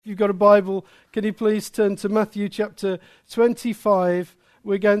If you've got a Bible, can you please turn to Matthew chapter 25?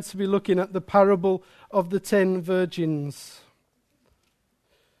 We're going to be looking at the parable of the 10 virgins.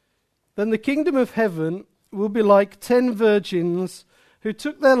 Then the kingdom of heaven will be like 10 virgins who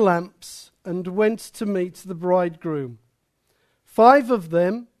took their lamps and went to meet the bridegroom. 5 of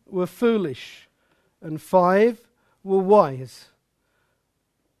them were foolish, and 5 were wise.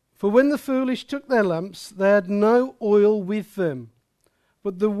 For when the foolish took their lamps, they had no oil with them.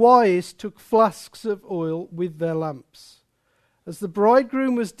 But the wise took flasks of oil with their lamps. As the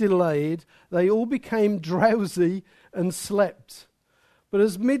bridegroom was delayed, they all became drowsy and slept. But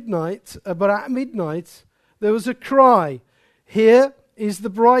at midnight, there was a cry, "Here is the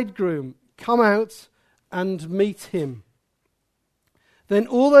bridegroom, come out and meet him." Then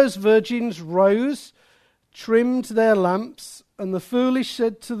all those virgins rose, trimmed their lamps, and the foolish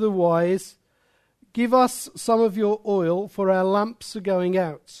said to the wise, "Give us some of your oil, for our lamps are going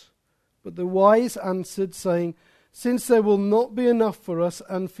out." But the wise answered, saying, "Since there will not be enough for us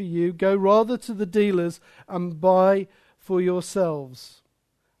and for you, go rather to the dealers and buy for yourselves."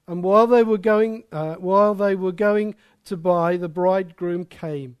 And while they were going to buy, the bridegroom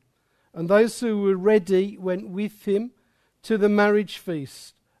came, and those who were ready went with him to the marriage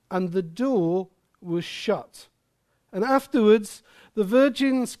feast, and the door was shut. And afterwards the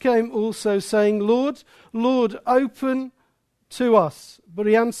virgins came also, saying, "Lord, Lord, open to us." But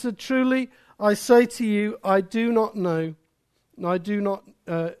he answered, "Truly, I say to you, I do not know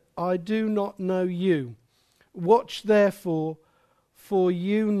you. Watch therefore, for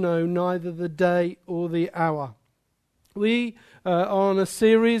you know neither the day or the hour." We are on a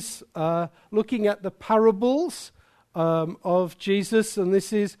series looking at the parables of Jesus, and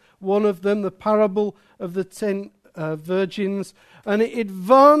this is one of them, the parable of the 10 virgins, and it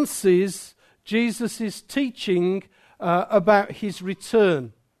advances Jesus' teaching about his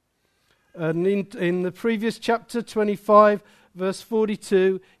return. And in the previous chapter 25, verse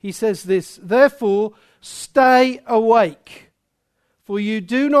 42, he says this, "Therefore stay awake, for you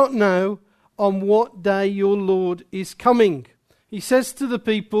do not know on what day your Lord is coming." He says to the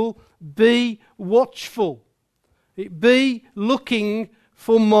people, be watchful, be looking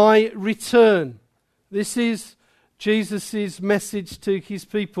for my return. This is Jesus' message to his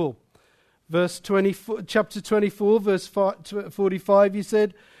people. Chapter 24, verse 45, he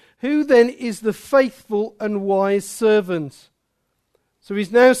said, "Who then is the faithful and wise servant?" So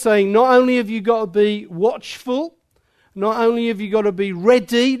he's now saying, not only have you got to be watchful, not only have you got to be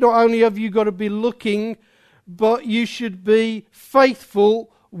ready, not only have you got to be looking, but you should be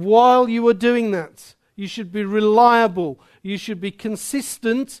faithful while you are doing that. You should be reliable. You should be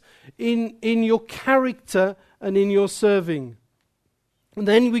consistent in your character and in your serving. And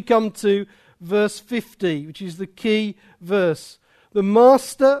then we come to verse 50, which is the key verse. "The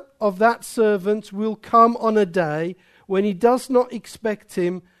master of that servant will come on a day when he does not expect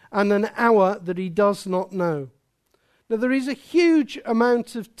him, and an hour that he does not know." Now there is a huge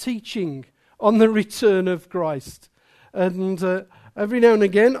amount of teaching on the return of Christ. And every now and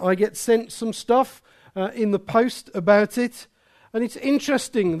again I get sent some stuff in the post about it. And it's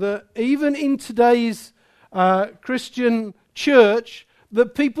interesting that even in today's Christian church,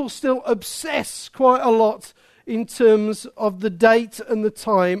 that people still obsess quite a lot in terms of the date and the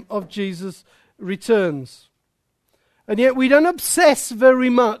time of Jesus' returns. And yet we don't obsess very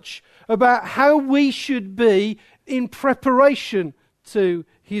much about how we should be in preparation to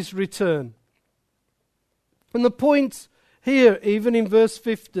his return. And the point here, even in verse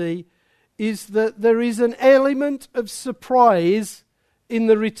 50, is that there is an element of surprise in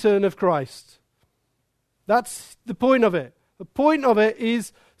the return of Christ. That's the point of it. The point of it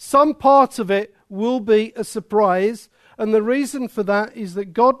is some part of it will be a surprise, and the reason for that is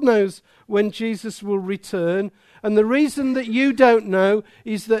that God knows when Jesus will return, and the reason that you don't know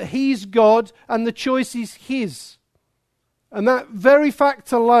is that he's God and the choice is his. And that very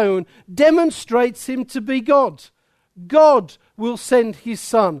fact alone demonstrates him to be God. God will send his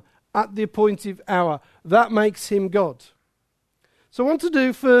Son at the appointed hour. That makes him God. So what I want to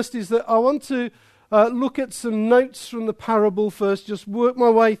do first is that I want to look at some notes from the parable first, just work my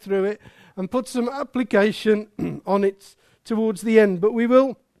way through it and put some application on it towards the end. But we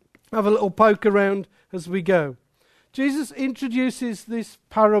will have a little poke around as we go. Jesus introduces this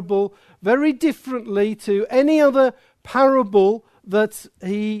parable very differently to any other parable that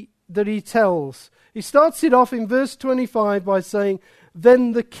he tells. He starts it off in verse 25 by saying,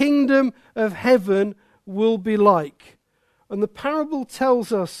 "Then the kingdom of heaven will be like." And the parable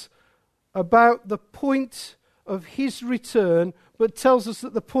tells us about the point of his return, but tells us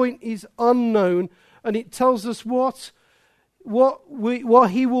that the point is unknown, and it tells us what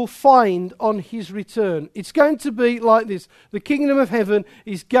what he will find on his return. It's going to be like this. The kingdom of heaven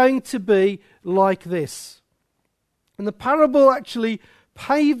is going to be like this. And the parable actually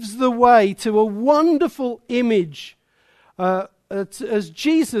paves the way to a wonderful image as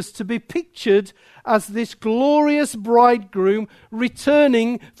Jesus to be pictured as this glorious bridegroom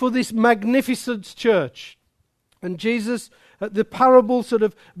returning for this magnificent church. And Jesus, the parable sort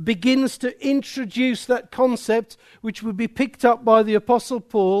of begins to introduce that concept which would be picked up by the Apostle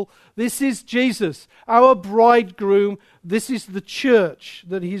Paul. This is Jesus, our bridegroom. This is the church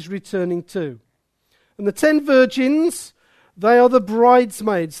that he's returning to. And the 10 virgins, they are the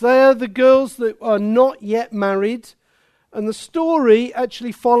bridesmaids. They are the girls that are not yet married. And the story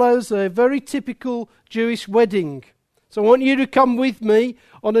actually follows a very typical Jewish wedding. So I want you to come with me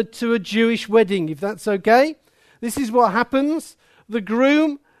to a Jewish wedding, if that's okay. This is what happens. The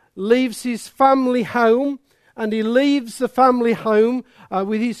groom leaves his family home, and he leaves the family home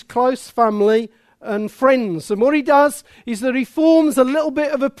with his close family and friends. And what he does is that he forms a little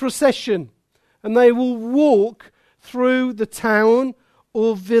bit of a procession, and they will walk through the town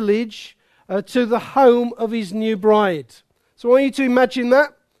or village to the home of his new bride. So I want you to imagine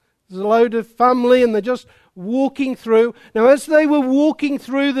that. There's a load of family and they're just walking through. Now as they were walking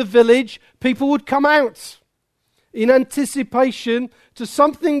through the village, people would come out in anticipation to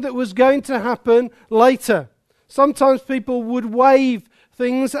something that was going to happen later. Sometimes people would wave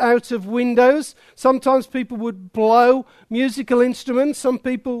things out of windows. Sometimes people would blow musical instruments. Some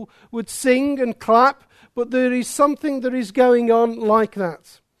people would sing and clap. But there is something that is going on like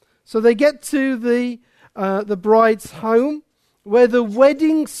that. So they get to the bride's home, where the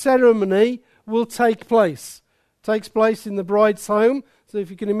wedding ceremony will take place. It takes place in the bride's home. So if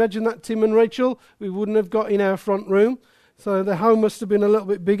you can imagine that, Tim and Rachel, we wouldn't have got in our front room. So the home must have been a little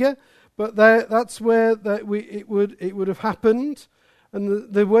bit bigger. But that's where it would have happened.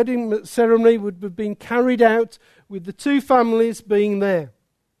 And the wedding ceremony would have been carried out with the two families being there.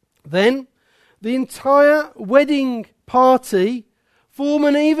 Then the entire wedding party form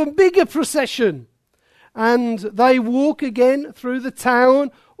an even bigger procession. And they walk again through the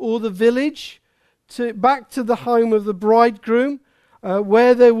town or the village back to the home of the bridegroom,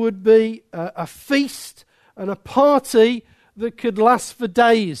 where there would be a feast and a party that could last for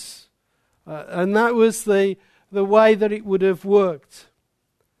days. And that was the way that it would have worked.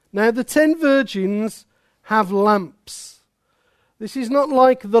 Now the 10 virgins have lamps. This is not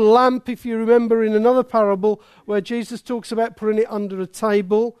like the lamp, if you remember in another parable, where Jesus talks about putting it under a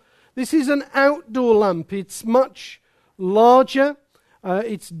table. This is an outdoor lamp. It's much larger.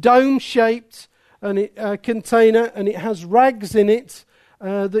 It's dome-shaped container, and it has rags in it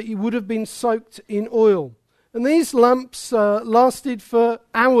that would have been soaked in oil. And these lamps lasted for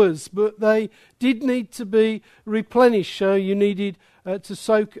hours, but they did need to be replenished. So you needed to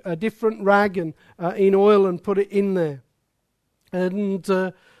soak a different rag in oil and put it in there. And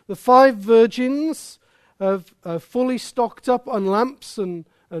the 5 virgins have fully stocked up on lamps, and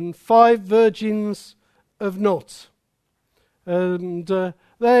 5 virgins have not. And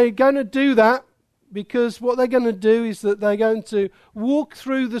they're going to do that because what they're going to do is that they're going to walk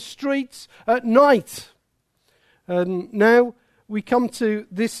through the streets at night. And now we come to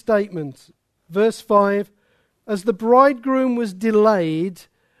this statement, verse 5. As the bridegroom was delayed,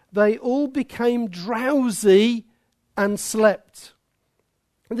 they all became drowsy and slept.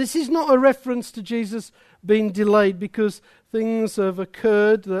 And this is not a reference to Jesus being delayed because things have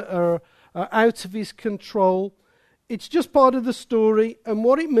occurred that are out of his control. It's just part of the story, and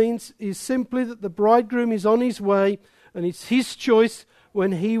what it means is simply that the bridegroom is on his way, and it's his choice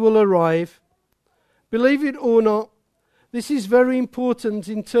when he will arrive. Believe it or not, this is very important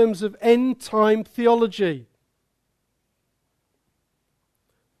in terms of end-time theology.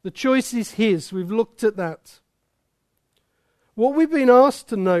 The choice is his. We've looked at that. What we've been asked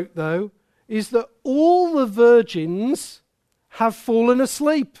to note, though, is that all the virgins have fallen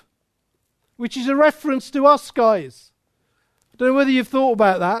asleep, which is a reference to us, guys. I don't know whether you've thought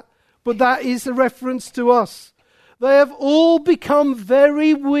about that, but that is a reference to us. They have all become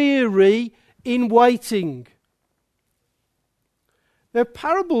very weary in waiting. Now,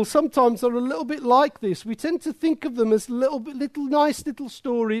 parables sometimes are a little bit like this. We tend to think of them as little nice little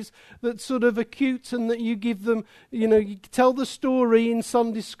stories that sort of are cute and that you give them, you tell the story in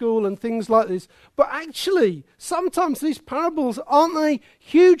Sunday school and things like this. But actually, sometimes these parables, aren't they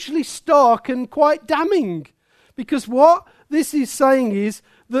hugely stark and quite damning? Because what this is saying is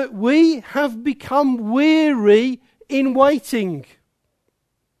that we have become weary in waiting.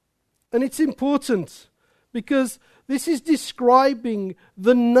 And it's important because this is describing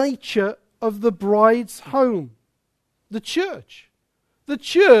the nature of the bride's home. the church. The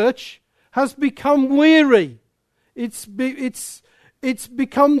church has become weary. It's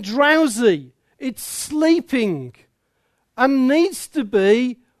become drowsy. It's sleeping and needs to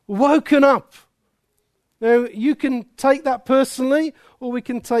be woken up. Now, you can take that personally, or we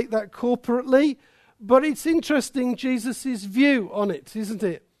can take that corporately, but it's interesting, Jesus' view on it, isn't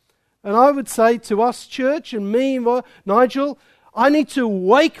it? And I would say to us, church, and me, Nigel, I need to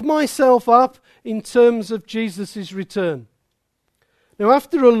wake myself up in terms of Jesus' return. Now,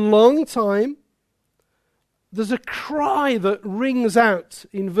 after a long time, there's a cry that rings out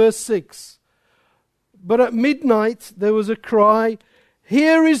in verse 6. But at midnight there was a cry,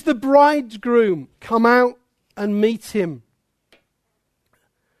 "Here is the bridegroom, come out and meet him."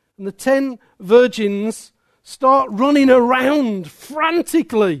 And the 10 virgins start running around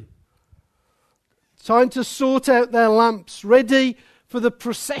frantically, trying to sort out their lamps, ready for the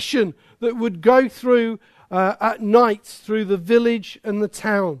procession that would go through at night through the village and the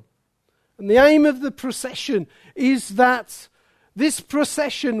town. And the aim of the procession is that this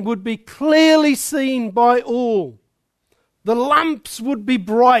procession would be clearly seen by all. The lamps would be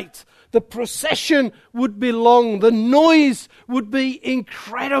bright. The procession would be long. The noise would be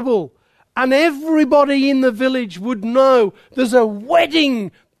incredible. And everybody in the village would know there's a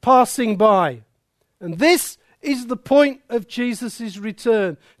wedding passing by. And this is the point of Jesus'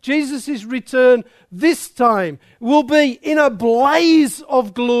 return. Jesus' return this time will be in a blaze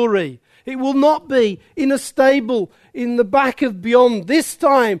of glory. It will not be in a stable in the back of beyond. This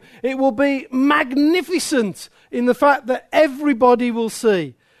time it will be magnificent in the fact that everybody will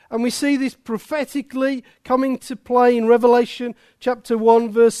see. And we see this prophetically coming to play in Revelation chapter 1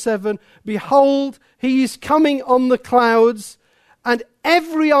 verse 7. "Behold, he is coming on the clouds, and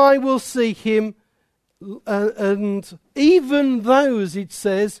every eye will see him, and even those," it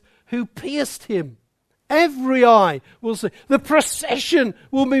says, "who pierced him." Every eye will see. The procession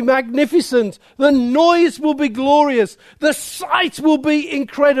will be magnificent. The noise will be glorious. The sight will be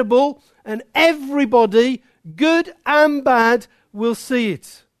incredible. And everybody, good and bad, will see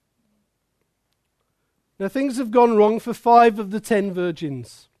it. Now things have gone wrong for 5 of the 10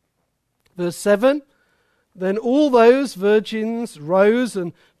 virgins. Verse 7, "Then all those virgins rose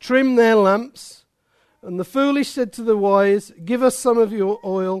and trimmed their lamps. And the foolish said to the wise, 'Give us some of your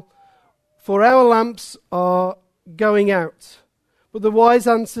oil, for our lamps are going out.' But the wise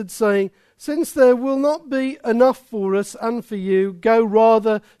answered, saying, 'Since there will not be enough for us and for you, go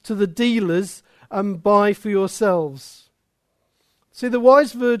rather to the dealers and buy for yourselves.'" See, the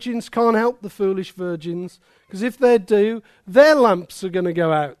wise virgins can't help the foolish virgins, because if they do, their lamps are going to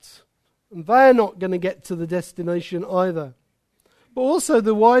go out. And they're not going to get to the destination either. But also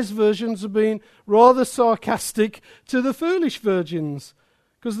the wise virgins have been rather sarcastic to the foolish virgins.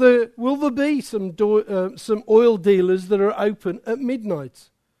 Because will there be some oil dealers that are open at midnight?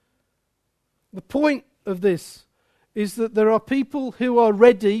 The point of this is that there are people who are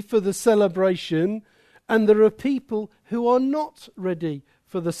ready for the celebration, and there are people who are not ready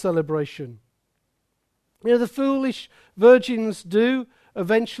for the celebration. You know, the foolish virgins do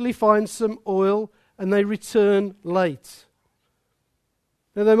eventually find some oil, and they return late.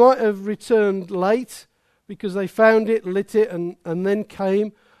 Now, they might have returned late because they found it, lit it, and then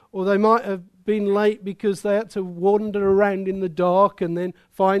came. Or they might have been late because they had to wander around in the dark and then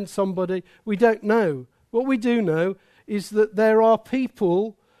find somebody. We don't know. What we do know is that there are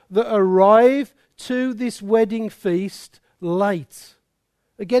people that arrive to this wedding feast late.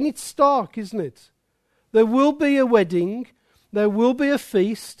 Again, it's stark, isn't it? There will be a wedding, there will be a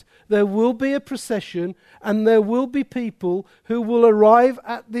feast, there will be a procession, and there will be people who will arrive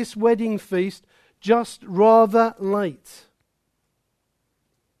at this wedding feast just rather late.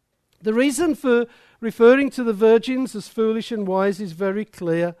 The reason for referring to the virgins as foolish and wise is very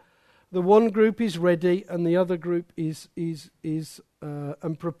clear. The one group is ready and the other group is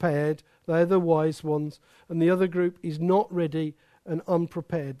unprepared. They're the wise ones. And the other group is not ready and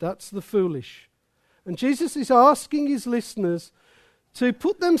unprepared. That's the foolish. And Jesus is asking his listeners to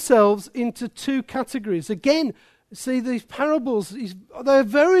put themselves into 2 categories. Again, see, these parables, they're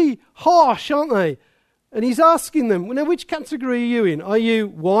very harsh, aren't they? And he's asking them, well, now which category are you in? Are you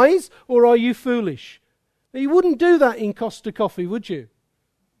wise or are you foolish? Now, you wouldn't do that in Costa Coffee, would you?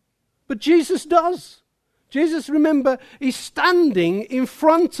 But Jesus does. Jesus, remember, is standing in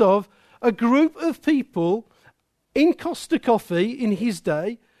front of a group of people in Costa Coffee in his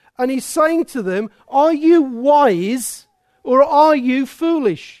day, and he's saying to them, are you wise or are you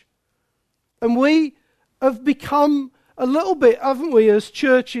foolish? And we have become a little bit, haven't we, as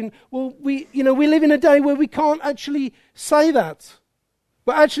church, we live in a day where we can't actually say that.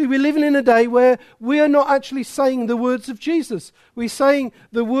 But actually we're living in a day where we are not actually saying the words of Jesus. We're saying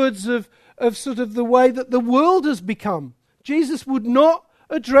the words of sort of the way that the world has become. Jesus would not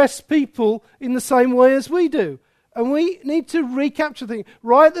address people in the same way as we do. And we need to recapture things.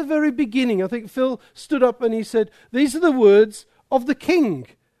 Right at the very beginning, I think Phil stood up and he said, these are the words of the king.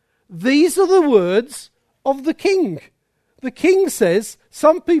 These are the words of the king. The king says,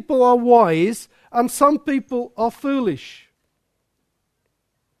 some people are wise and some people are foolish.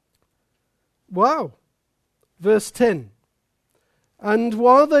 Wow. Verse 10. And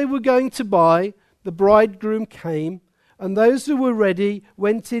while they were going to buy, the bridegroom came, and those who were ready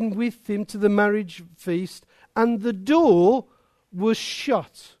went in with him to the marriage feast, and the door was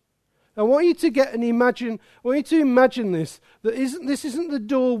shut. I want you to imagine this. This isn't the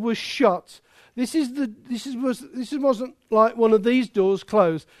door was shut. This wasn't like one of these doors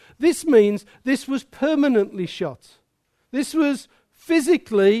closed. This means this was permanently shut. This was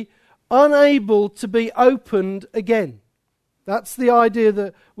physically unable to be opened again. That's the idea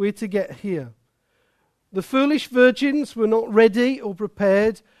that we're to get here. The foolish virgins were not ready or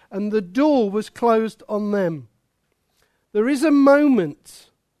prepared, and the door was closed on them. There is a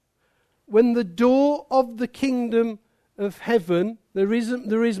moment when the door of the kingdom of heaven, there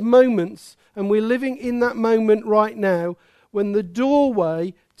is moments, and we're living in that moment right now, when the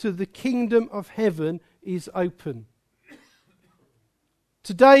doorway to the kingdom of heaven is open.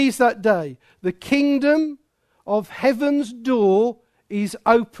 Today is that day. The kingdom of heaven's door is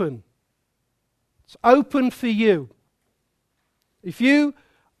open. It's open for you. If you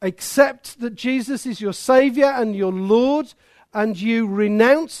accept that Jesus is your Saviour and your Lord, and you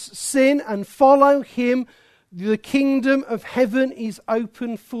renounce sin and follow Him, the kingdom of heaven is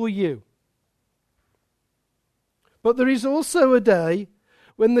open for you. But there is also a day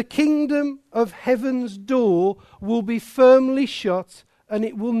when the kingdom of heaven's door will be firmly shut and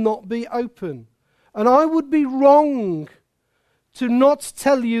it will not be open. And I would be wrong to not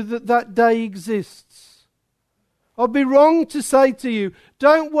tell you that that day exists. I'd be wrong to say to you,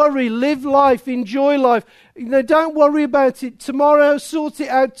 don't worry, live life, enjoy life. Don't worry about it tomorrow, sort it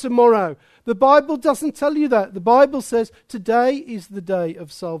out tomorrow. The Bible doesn't tell you that. The Bible says today is the day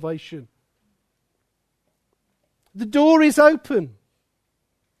of salvation. The door is open,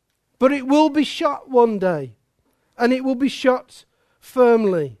 but it will be shut one day, and it will be shut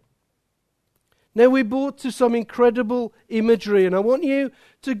firmly. Now we're brought to some incredible imagery, and I want you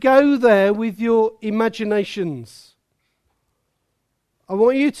to go there with your imaginations. I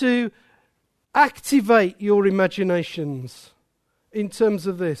want you to activate your imaginations in terms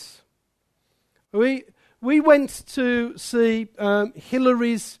of this. We went to see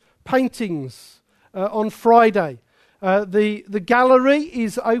Hillary's paintings on Friday. The gallery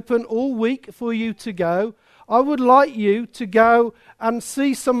is open all week for you to go. I would like you to go and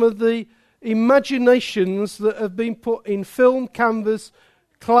see some of the imaginations that have been put in film, canvas,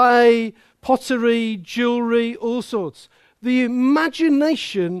 clay, pottery, jewellery, all sorts. The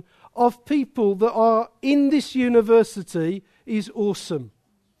imagination of people that are in this university is awesome.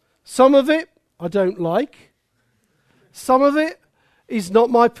 Some of it I don't like. Some of it is not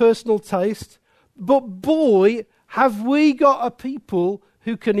my personal taste. But boy, have we got a people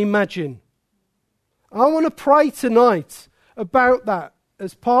who can imagine. I want to pray tonight about that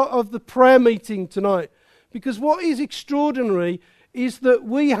as part of the prayer meeting tonight. Because what is extraordinary is that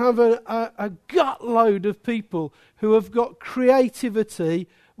we have a gut load of people who have got creativity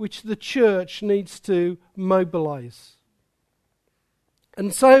which the church needs to mobilize.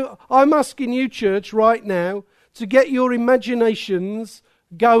 And so I'm asking you, church, right now to get your imaginations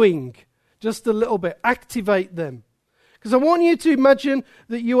going just a little bit. Activate them. Because I want you to imagine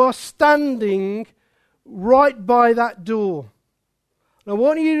that you are standing right by that door. And I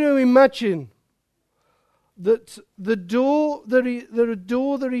want you to imagine that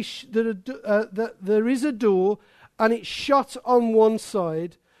there is a door, and it's shut on one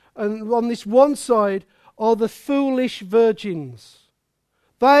side, and on this one side are the foolish virgins.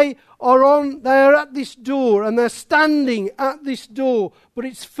 They are at this door, and they're standing at this door, but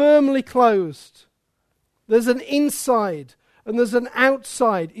it's firmly closed. There's an inside and there's an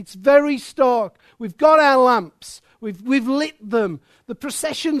outside. It's very stark. We've got our lamps. We've lit them. The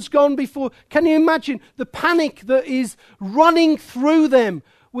procession's gone before. Can you imagine the panic that is running through them?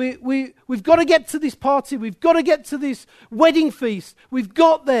 We've got to get to this party. We've got to get to this wedding feast. We've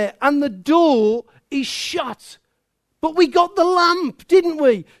got there, and the door is shut. But we got the lamp, didn't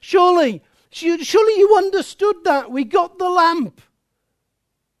we? Surely you understood that. We got the lamp.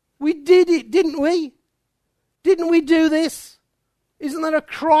 We did it, didn't we? Didn't we do this? Isn't that a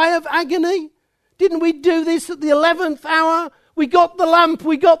cry of agony? Didn't we do this at the 11th hour? We got the lamp,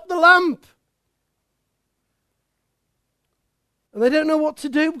 we got the lamp. And they don't know what to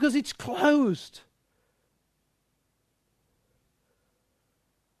do because it's closed.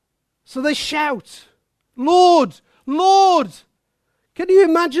 So they shout, Lord, Lord. Can you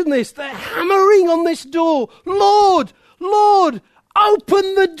imagine this? They're hammering on this door. Lord, Lord,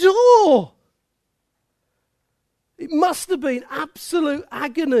 open the door. It must have been absolute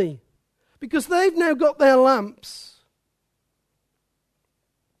agony because they've now got their lamps.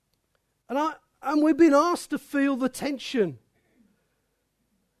 And we've been asked to feel the tension.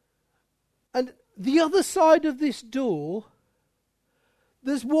 And the other side of this door,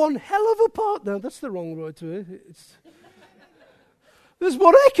 there's one hell of a party. No, that's the wrong word to it. There's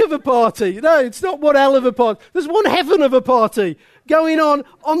one heck of a party. No, it's not one hell of a party. There's one heaven of a party going on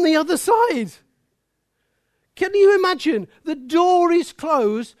the other side. Can you imagine? The door is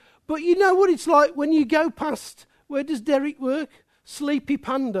closed, but you know what it's like when you go past, where does Derek work? Sleepy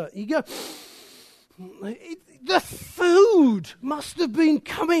Panda. You go, the food must have been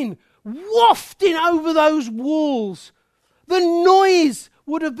coming, wafting over those walls. The noise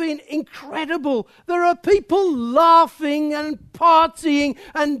would have been incredible. There are people laughing and partying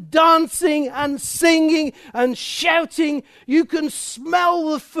and dancing and singing and shouting. You can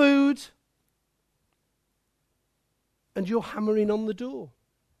smell the food. And you're hammering on the door.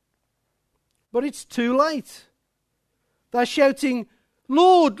 But it's too late. They're shouting,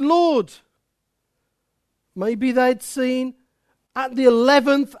 Lord, Lord. Maybe they'd seen at the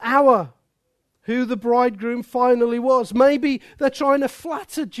 11th hour who the bridegroom finally was. Maybe they're trying to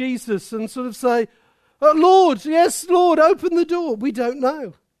flatter Jesus and sort of say, Lord, yes, Lord, open the door. We don't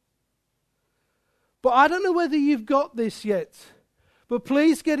know. But I don't know whether you've got this yet. But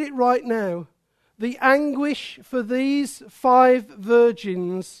please get it right now. The anguish for these 5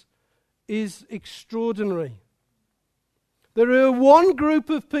 virgins is extraordinary. There are one group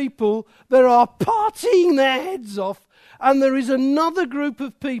of people that are partying their heads off, and there is another group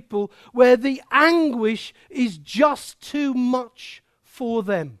of people where the anguish is just too much for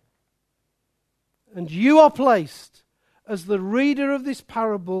them. And you are placed as the reader of this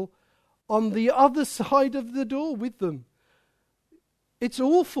parable on the other side of the door with them. It's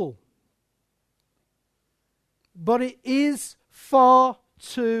awful. But it is far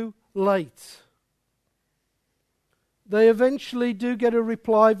too late. They eventually do get a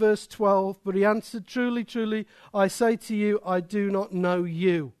reply, verse 12, but he answered, truly, truly, I say to you, I do not know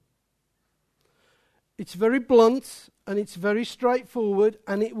you. It's very blunt and it's very straightforward,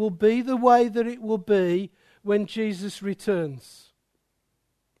 and it will be the way that it will be when Jesus returns.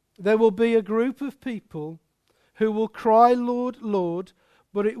 There will be a group of people who will cry, Lord, Lord,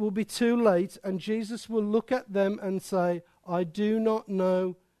 but it will be too late, and Jesus will look at them and say, I do not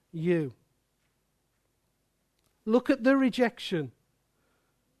know you. Look at the rejection.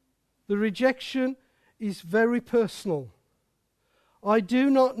 The rejection is very personal. I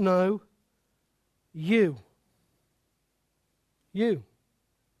do not know you. You.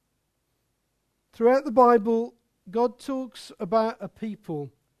 Throughout the Bible, God talks about a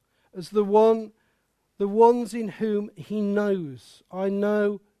people as the ones in whom he knows. I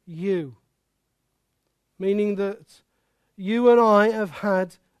know you. Meaning that you and I have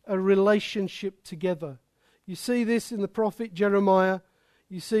had a relationship together. You see this in the prophet Jeremiah.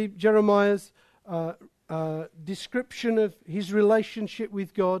 You see Jeremiah's description of his relationship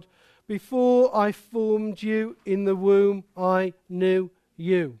with God. Before I formed you in the womb, I knew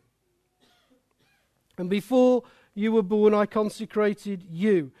you. And before you were born, I consecrated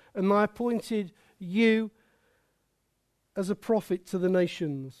you. And I appointed you as a prophet to the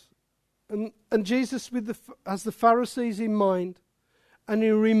nations. And Jesus has the Pharisees in mind. And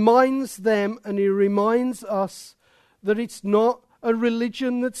he reminds them and he reminds us that it's not a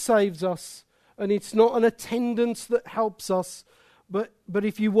religion that saves us, and it's not an attendance that helps us. But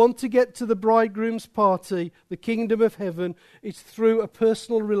if you want to get to the bridegroom's party, the kingdom of heaven, it's through a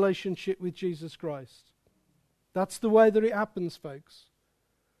personal relationship with Jesus Christ. That's the way that it happens, folks.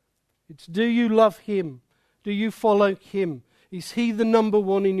 It's, do you love him? Do you follow him? Is he the number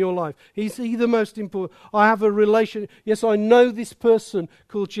one in your life? Is he the most important? I have a relation. Yes, I know this person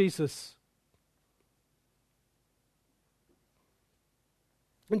called Jesus.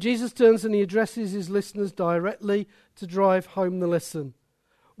 And Jesus turns and he addresses his listeners directly to drive home the lesson.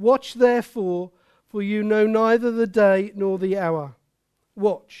 Watch therefore, for you know neither the day nor the hour.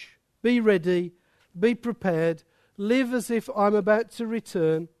 Watch, be ready, be prepared, live as if I'm about to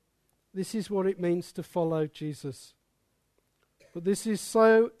return. This is what it means to follow Jesus. But this is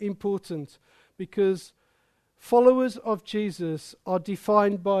so important because followers of Jesus are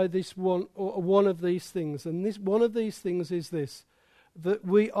defined by this one, or one of these things. And this one of these things is this, that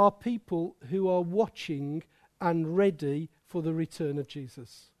we are people who are watching and ready for the return of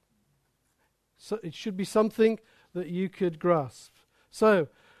Jesus. So it should be something that you could grasp. So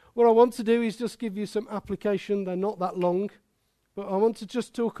what I want to do is just give you some application. They're not that long, but I want to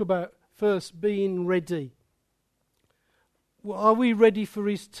just talk about first being ready. Well, are we ready for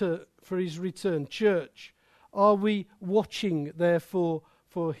his return? Church, are we watching, therefore,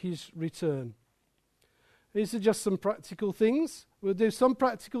 for his return? These are just some practical things. We'll do some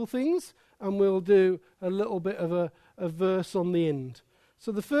practical things, and we'll do a little bit of a verse on the end.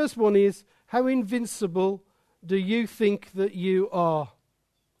 So the first one is, how invincible do you think that you are?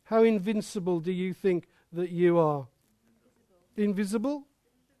 How invincible do you think that you are? Invisible?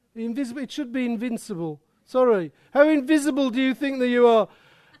 Invisible? It should be invincible. Sorry. How invisible do you think that you are?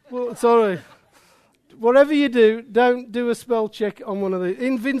 Well, sorry. Whatever you do, don't do a spell check on one of these.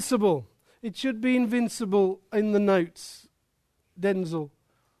 Invincible. It should be invincible in the notes. Denzel.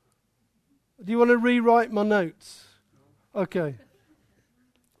 Do you want to rewrite my notes? Okay.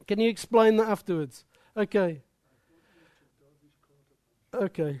 Can you explain that afterwards? Okay.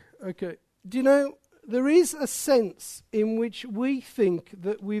 Okay. Do you know, there is a sense in which we think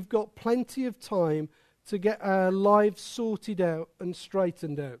that we've got plenty of time to get our lives sorted out and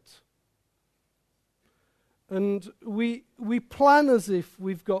straightened out. And we plan as if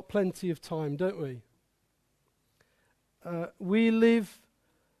we've got plenty of time, don't we? We live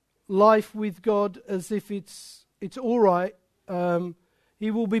life with God as if it's all right.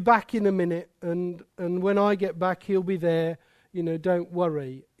 He will be back in a minute, and when I get back, he'll be there. Don't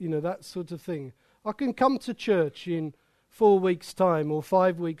worry. That sort of thing. I can come to church in 4 weeks' time or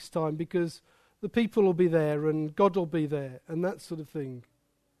 5 weeks' time because the people will be there and God will be there and that sort of thing.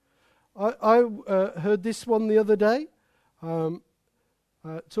 I heard this one the other day,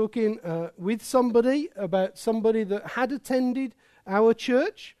 talking with somebody about somebody that had attended our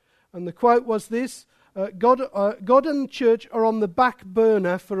church, and the quote was this, God and church are on the back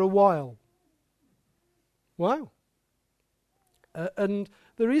burner for a while. Wow. And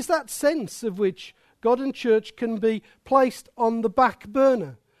there is that sense of which God and church can be placed on the back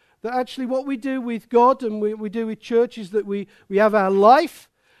burner. That actually what we do with God and we do with church is that we have our life,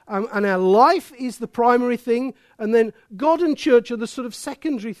 and our life is the primary thing, and then God and church are the sort of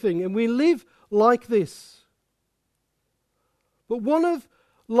secondary thing, and we live like this. But one of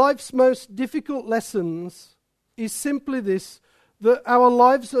life's most difficult lessons is simply this, that our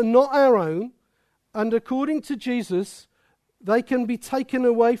lives are not our own, and according to Jesus, they can be taken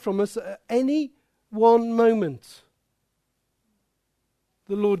away from us at any one moment.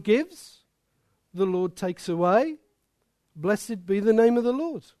 The Lord gives, the Lord takes away. Blessed be the name of the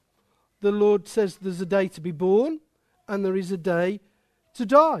Lord. The Lord says there's a day to be born and there is a day to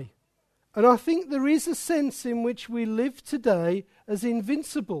die. And I think there is a sense in which we live today as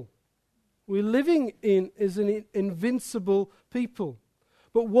invincible. We're living as an invincible people.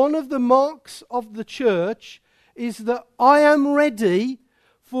 But one of the marks of the church is that I am ready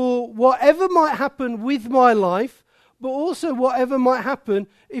for whatever might happen with my life, but also whatever might happen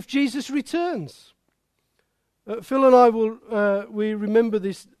if Jesus returns. Phil and I we remember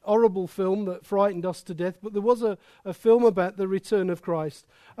this horrible film that frightened us to death, but there was a film about the return of Christ.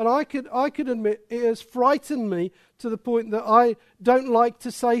 And I could admit it has frightened me to the point that I don't like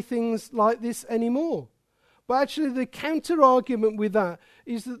to say things like this anymore. But actually the counter-argument with that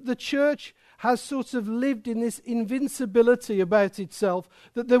is that the church has sort of lived in this invincibility about itself,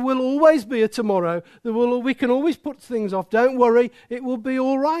 that there will always be a tomorrow, we can always put things off, don't worry, it will be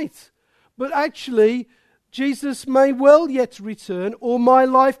all right. But actually, Jesus may well yet return, or my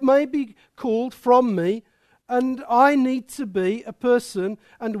life may be called from me, and I need to be a person,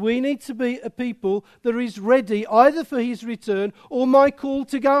 and we need to be a people that is ready either for his return or my call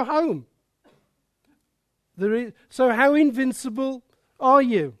to go home. So how invincible are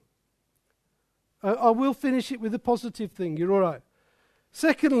you? I will finish it with a positive thing. You're all right.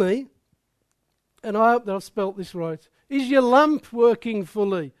 Secondly, and I hope that I've spelt this right, is your lamp working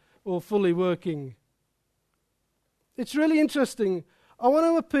fully or fully working? It's really interesting. I want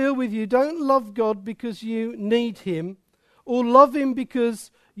to appeal with you. Don't love God because you need him, or love him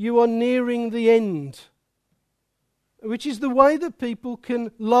because you are nearing the end, which is the way that people can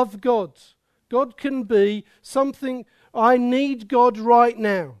love God. God can be something, I need God right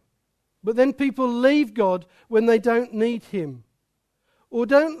now. But then people leave God when they don't need him. Or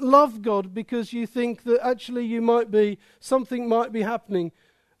don't love God because you think that actually something might be happening.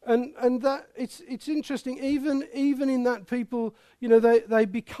 And that it's interesting, even in that people, they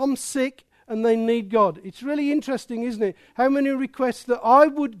become sick and they need God. It's really interesting, isn't it? How many requests that I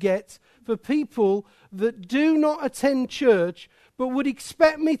would get for people that do not attend church but would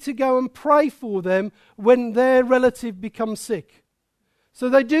expect me to go and pray for them when their relative becomes sick. So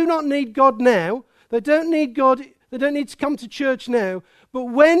they do not need God now. They don't need God. They don't need to come to church now. But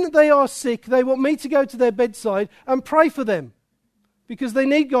when they are sick, they want me to go to their bedside and pray for them because they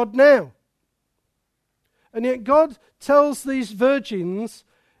need God now. And yet God tells these virgins,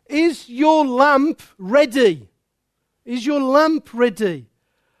 is your lamp ready? Is your lamp ready?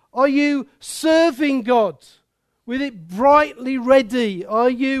 Are you serving God with it brightly ready? Are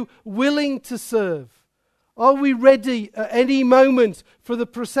you willing to serve? Are we ready at any moment for the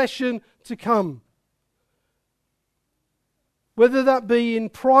procession to come? Whether that be in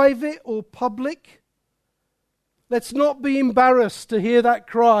private or public, let's not be embarrassed to hear that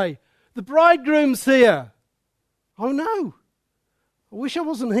cry. The bridegroom's here. Oh no, I wish I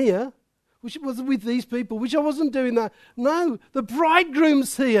wasn't here. Wish it wasn't with these people. Wish I wasn't doing that. No, the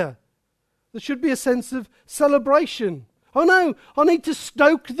bridegroom's here. There should be a sense of celebration. Oh no, I need to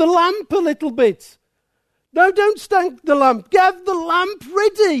stoke the lamp a little bit. No, don't stoke the lamp. Have the lamp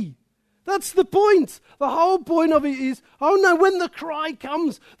ready. That's the point. The whole point of it is, oh no, when the cry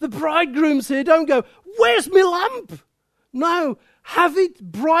comes, the bridegroom's here. Don't go, where's my lamp? No, have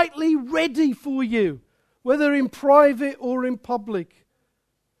it brightly ready for you, whether in private or in public.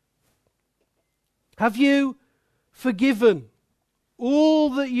 Have you forgiven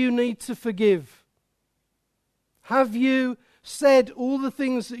all that you need to forgive? Have you said all the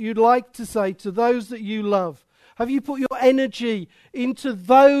things that you'd like to say to those that you love? Have you put your energy into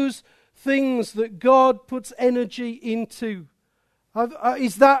those things that God puts energy into?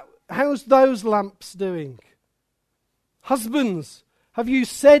 How's those lamps doing? Husbands, have you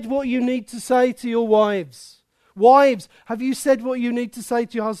said what you need to say to your wives? Wives, have you said what you need to say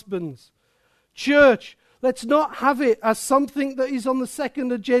to your husbands? Church, let's not have it as something that is on the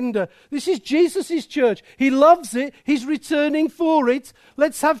second agenda. This is Jesus' church. He loves it. He's returning for it.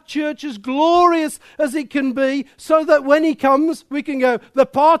 Let's have church as glorious as it can be so that when he comes, we can go, the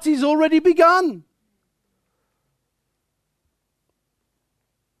party's already begun.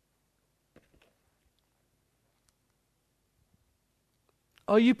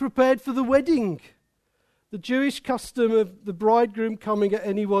 Are you prepared for the wedding? The Jewish custom of the bridegroom coming at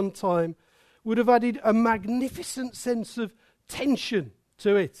any one time would have added a magnificent sense of tension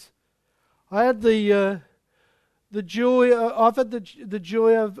to it. I had the joy. I've had the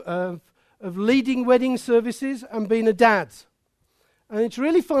joy of leading wedding services and being a dad. And it's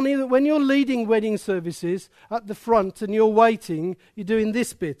really funny that when you're leading wedding services at the front and you're waiting, you're doing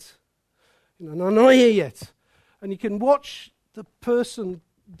this bit. I'm not here yet, and you can watch the person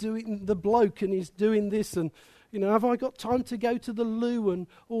doing the bloke, and he's doing this and. Have I got time to go to the loo and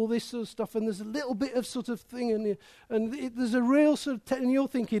all this sort of stuff? And there's a little bit of sort of thing, there's a real sort of, and you're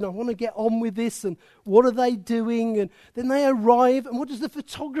thinking, I want to get on with this, and what are they doing? And then they arrive, and what does the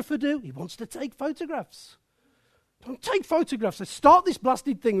photographer do? He wants to take photographs. Don't take photographs. Let's start this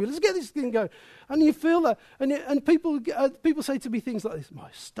blasted thing. Let's get this thing going. And you feel that, and people say to me things like this: my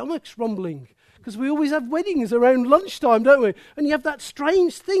stomach's rumbling. Because we always have weddings around lunchtime, don't we? And you have that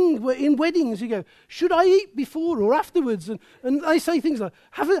strange thing where in weddings you go, should I eat before or afterwards? And they say things like,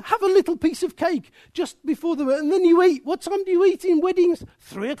 have a little piece of cake just before and then you eat. What time do you eat in weddings?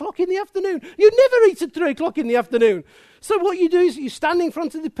 3 o'clock in the afternoon. You never eat at 3 o'clock in the afternoon. So what you do is you stand in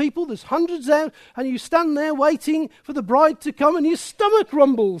front of the people, there's hundreds out, and you stand there waiting for the bride to come, and your stomach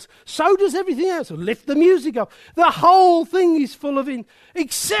rumbles. So does everything else. So lift the music up. The whole thing is full of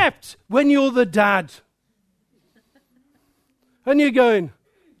except when you're the dad. And you're going,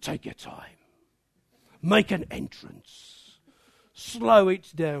 take your time. Make an entrance. Slow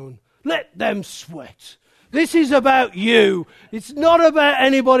it down. Let them sweat. This is about you. It's not about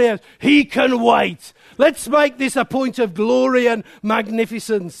anybody else. He can wait. Let's make this a point of glory and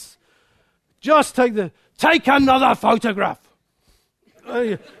magnificence. Just take another photograph.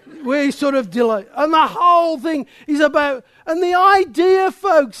 We sort of delay. And the whole thing is about, and the idea,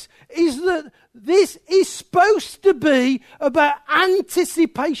 folks, is that this is supposed to be about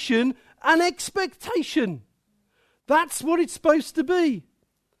anticipation and expectation. That's what it's supposed to be.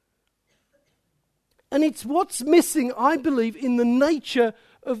 And it's what's missing, I believe, in the nature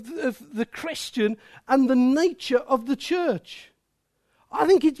of the Christian and the nature of the church. I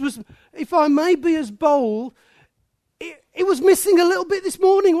think it was, if I may be as bold, it was missing a little bit this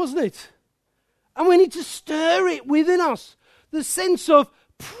morning, wasn't it? And we need to stir it within us. The sense of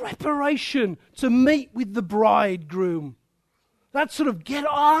preparation to meet with the bridegroom. That sort of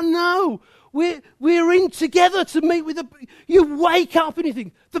no, We're in together to meet with you wake up and you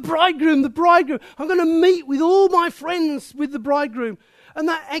think, the bridegroom, I'm going to meet with all my friends with the bridegroom. And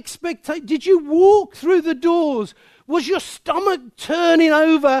that expectation, did you walk through the doors? Was your stomach turning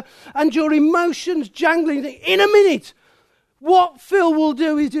over and your emotions jangling? In a minute, what Phil will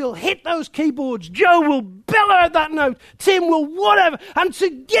do is he'll hit those keyboards. Joe will bellow out that note. Tim will whatever. And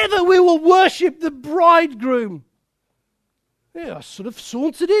together we will worship the bridegroom. Yeah, I sort of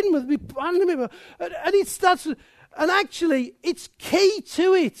sauntered in with me. And actually, it's key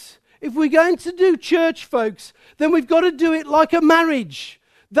to it. If we're going to do church, folks, then we've got to do it like a marriage.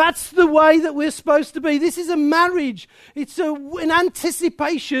 That's the way that we're supposed to be. This is a marriage. It's an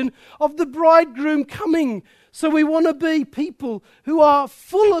anticipation of the bridegroom coming. So we want to be people who are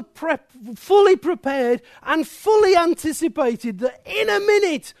fully prepared and fully anticipated that in a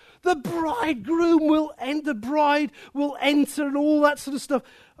minute the bridegroom will end, the bride will enter and all that sort of stuff.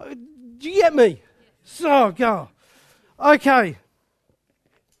 Do you get me? Yes. So, go. Okay.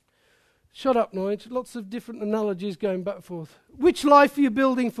 Shut up, Nigel. Lots of different analogies going back and forth. Which life are you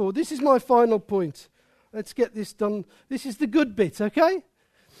building for? This is my final point. Let's get this done. This is the good bit, okay?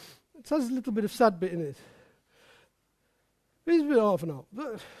 It has a little bit of sad bit in it. It's been half an hour.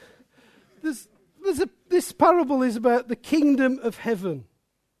 This parable is about the kingdom of heaven.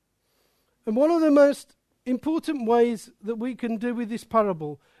 And one of the most important ways that we can do with this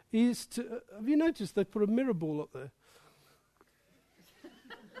parable is to... have you noticed they put a mirror ball up there?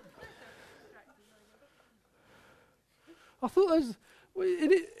 I thought those...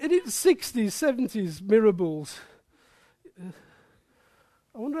 in its 60s, 70s, mirror balls.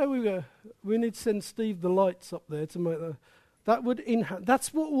 I wonder how we go. We need to send Steve the lights up there to make that... that would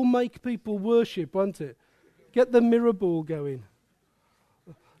that's what will make people worship, won't it? Get the mirror ball going.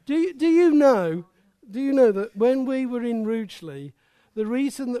 Do you know that when we were in Rugeley, the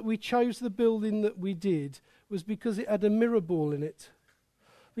reason that we chose the building that we did was because it had a mirror ball in it.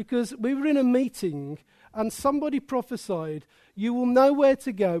 Because we were in a meeting and somebody prophesied, you will know where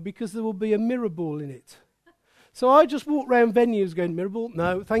to go because there will be a mirror ball in it. So I just walked around venues going, mirror ball,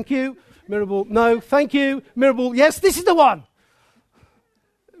 no, thank you. Mirror ball, no, thank you. Mirror ball, yes, this is the one.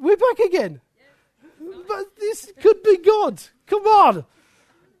 We're back again. But this could be God. Come on.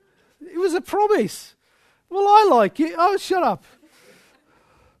 It was a promise. Well, I like it. Oh, shut up.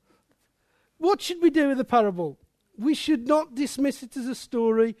 What should we do with the parable? We should not dismiss it as a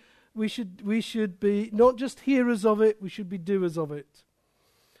story. We should be not just hearers of it, we should be doers of it.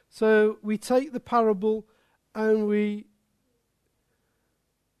 So we take the parable and we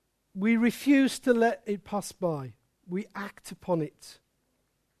refuse to let it pass by. We act upon it.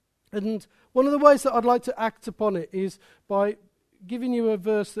 And one of the ways that I'd like to act upon it is by giving you a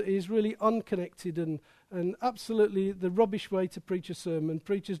verse that is really unconnected and absolutely the rubbish way to preach a sermon.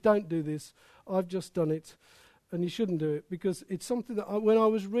 Preachers don't do this. I've just done it. And you shouldn't do it because it's something that when I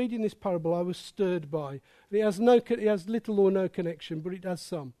was reading this parable, I was stirred by. It has little or no connection, but it has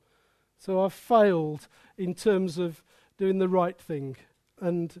some. So I've failed in terms of doing the right thing.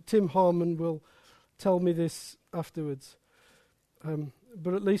 And Tim Harmon will tell me this afterwards.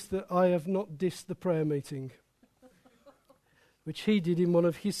 But at least that I have not dissed the prayer meeting, which he did in one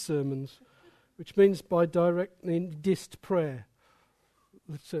of his sermons, which means by directly dissed prayer.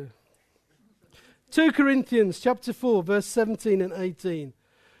 2 Corinthians chapter 4, verse 17 and 18.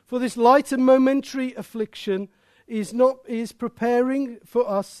 For this light and momentary affliction is preparing for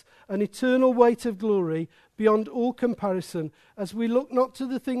us an eternal weight of glory beyond all comparison, as we look not to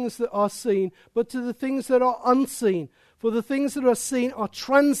the things that are seen, but to the things that are unseen. For the things that are seen are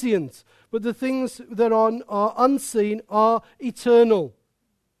transient, but the things that are unseen are eternal.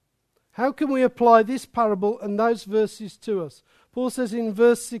 How can we apply this parable and those verses to us? Paul says in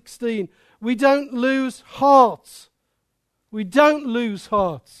verse 16, we don't lose hearts. We don't lose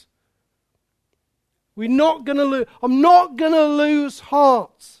hearts. We're not going to lose. I'm not going to lose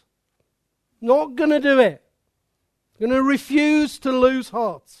hearts. Not going to do it. I'm going to refuse to lose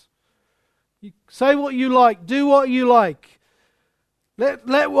hearts. You say what you like. Do what you like.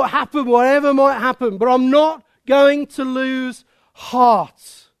 Let what happen, whatever might happen. But I'm not going to lose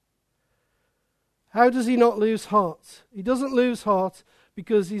hearts. How does he not lose heart? He doesn't lose heart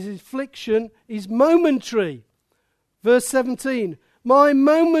because his affliction is momentary. Verse 17, my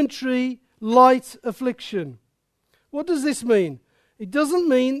momentary light affliction. What does this mean? It doesn't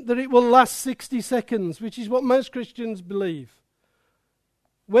mean that it will last 60 seconds, which is what most Christians believe.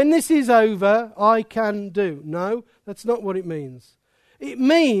 When this is over, I can do. No, that's not what it means. It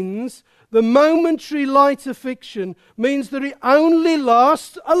means the momentary light affliction means that it only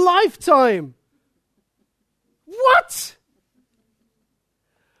lasts a lifetime. What?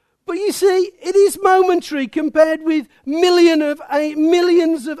 But you see, it is momentary compared with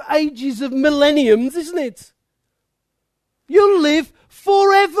millions of ages of millenniums, isn't it? You'll live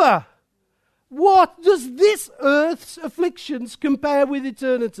forever. What does this earth's afflictions compare with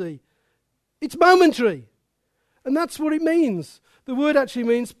eternity? It's momentary. And that's what it means. The word actually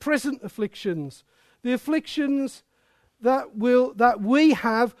means present afflictions. The afflictions that we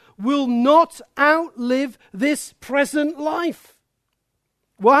have will not outlive this present life.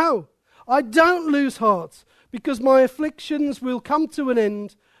 Wow. I don't lose heart because my afflictions will come to an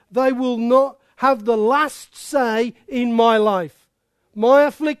end. They will not have the last say in my life. My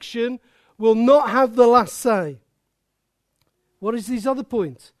affliction will not have the last say. What is his other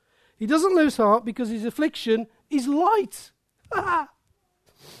point? He doesn't lose heart because his affliction is light. I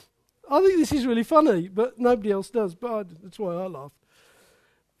think this is really funny, but nobody else does. But that's why I laughed.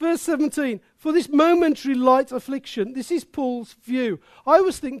 Verse 17, for this momentary light affliction, this is Paul's view. I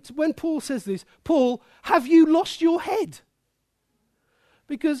always think, when Paul says this, Paul, have you lost your head?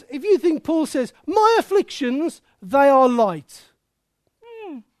 Because if you think Paul says, my afflictions, they are light.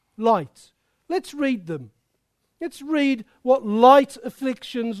 Light. Let's read them. Let's read what light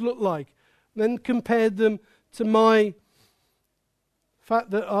afflictions look like. Then compare them to my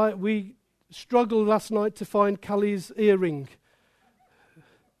fact that we struggled last night to find Callie's earring.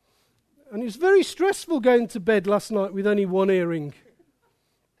 And it was very stressful going to bed last night with only one earring.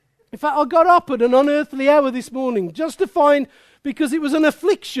 In fact, I got up at an unearthly hour this morning just to find, because it was an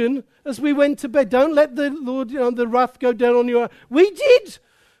affliction as we went to bed. Don't let the Lord, the wrath go down on you. We did,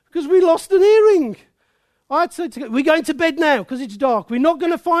 because we lost an earring. I had to say, we're going to bed now because it's dark. We're not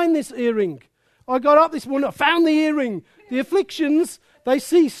going to find this earring. I got up this morning, I found the earring. The afflictions, they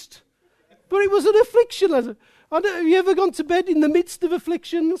ceased. But it was an affliction. Have you ever gone to bed in the midst of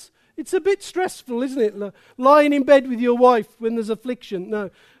afflictions? It's a bit stressful, isn't it? Lying in bed with your wife when there's affliction.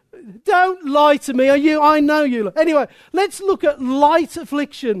 No. Don't lie to me. I know you. Anyway, let's look at light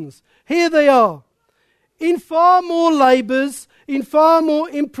afflictions. Here they are. In far more labours, in far more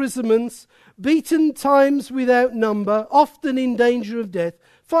imprisonments, beaten times without number, often in danger of death.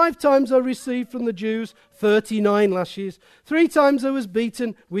 5 times I received from the Jews 39 lashes. 3 times I was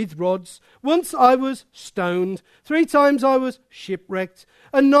beaten with rods. Once I was stoned. 3 times I was shipwrecked.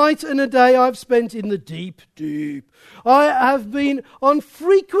 A night and a day I've spent in the deep. I have been on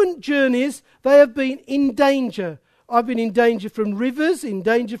frequent journeys. They have been in danger. I've been in danger from rivers, in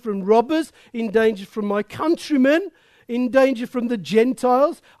danger from robbers, in danger from my countrymen, in danger from the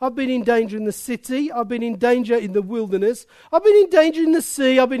Gentiles. I've been in danger in the city. I've been in danger in the wilderness. I've been in danger in the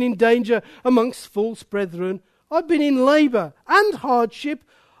sea. I've been in danger amongst false brethren. I've been in labour and hardship.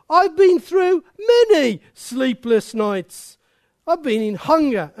 I've been through many sleepless nights. I've been in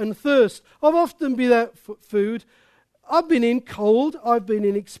hunger and thirst. I've often been without food. I've been in cold. I've been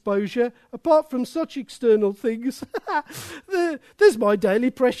in exposure. Apart from such external things, there's my daily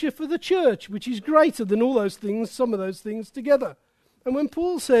pressure for the church, which is greater than all those things, some of those things together. And when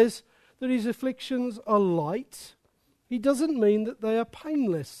Paul says that his afflictions are light, he doesn't mean that they are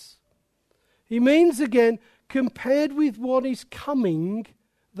painless. He means, again, compared with what is coming,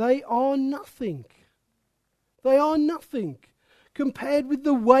 they are nothing. They are nothing. Compared with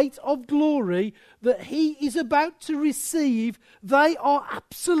the weight of glory that he is about to receive, they are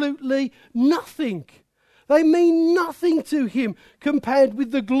absolutely nothing. They mean nothing to him compared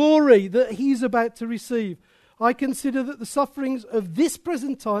with the glory that he is about to receive. I consider that the sufferings of this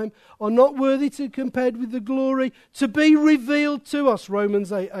present time are not worthy to be compared with the glory to be revealed to us,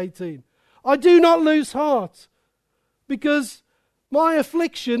 Romans 8:18. I do not lose heart because my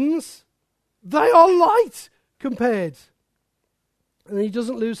afflictions, they are light compared. And he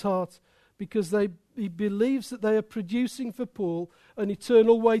doesn't lose heart because he believes that they are producing for Paul an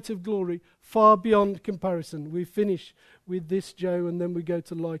eternal weight of glory far beyond comparison. We finish with this, Joe, and then we go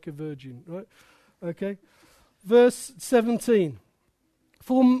to like a virgin, right? Okay. Verse 17.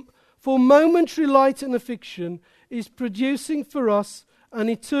 For momentary light and affliction is producing for us an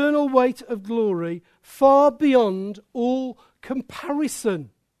eternal weight of glory far beyond all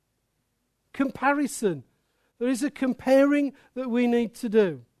comparison. Comparison. There is a comparing that we need to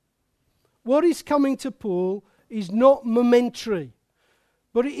do. What is coming to Paul is not momentary,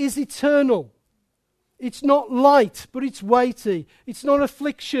 but it is eternal. It's not light, but it's weighty. It's not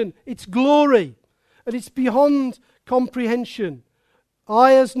affliction, it's glory. And it's beyond comprehension.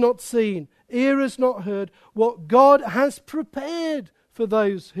 Eye has not seen, ear has not heard what God has prepared for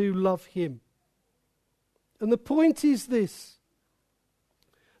those who love him. And the point is this,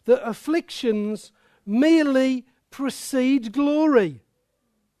 that afflictions merely precede glory.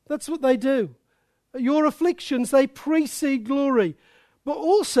 That's what they do. Your afflictions, they precede glory. but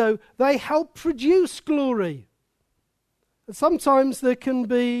also they help produce glory. And sometimes there can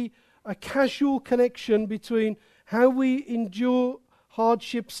be a casual connection between how we endure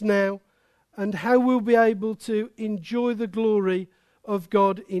hardships now and how we'll be able to enjoy the glory of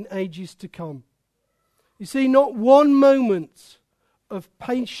God in ages to come. You see, not one moment of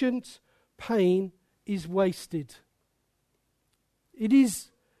patient pain is wasted. It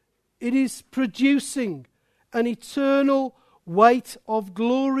is producing an eternal weight of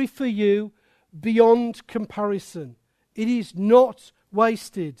glory for you beyond comparison. It is not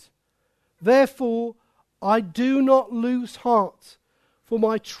wasted. Therefore, I do not lose heart, for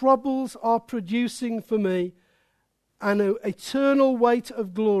my troubles are producing for me an eternal weight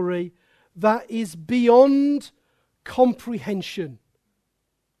of glory that is beyond comprehension.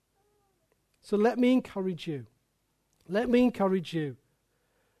 So let me encourage you. Let me encourage you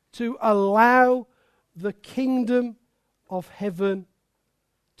to allow the kingdom of heaven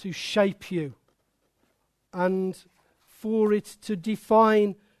to shape you and for it to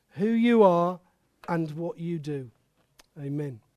define who you are and what you do. Amen.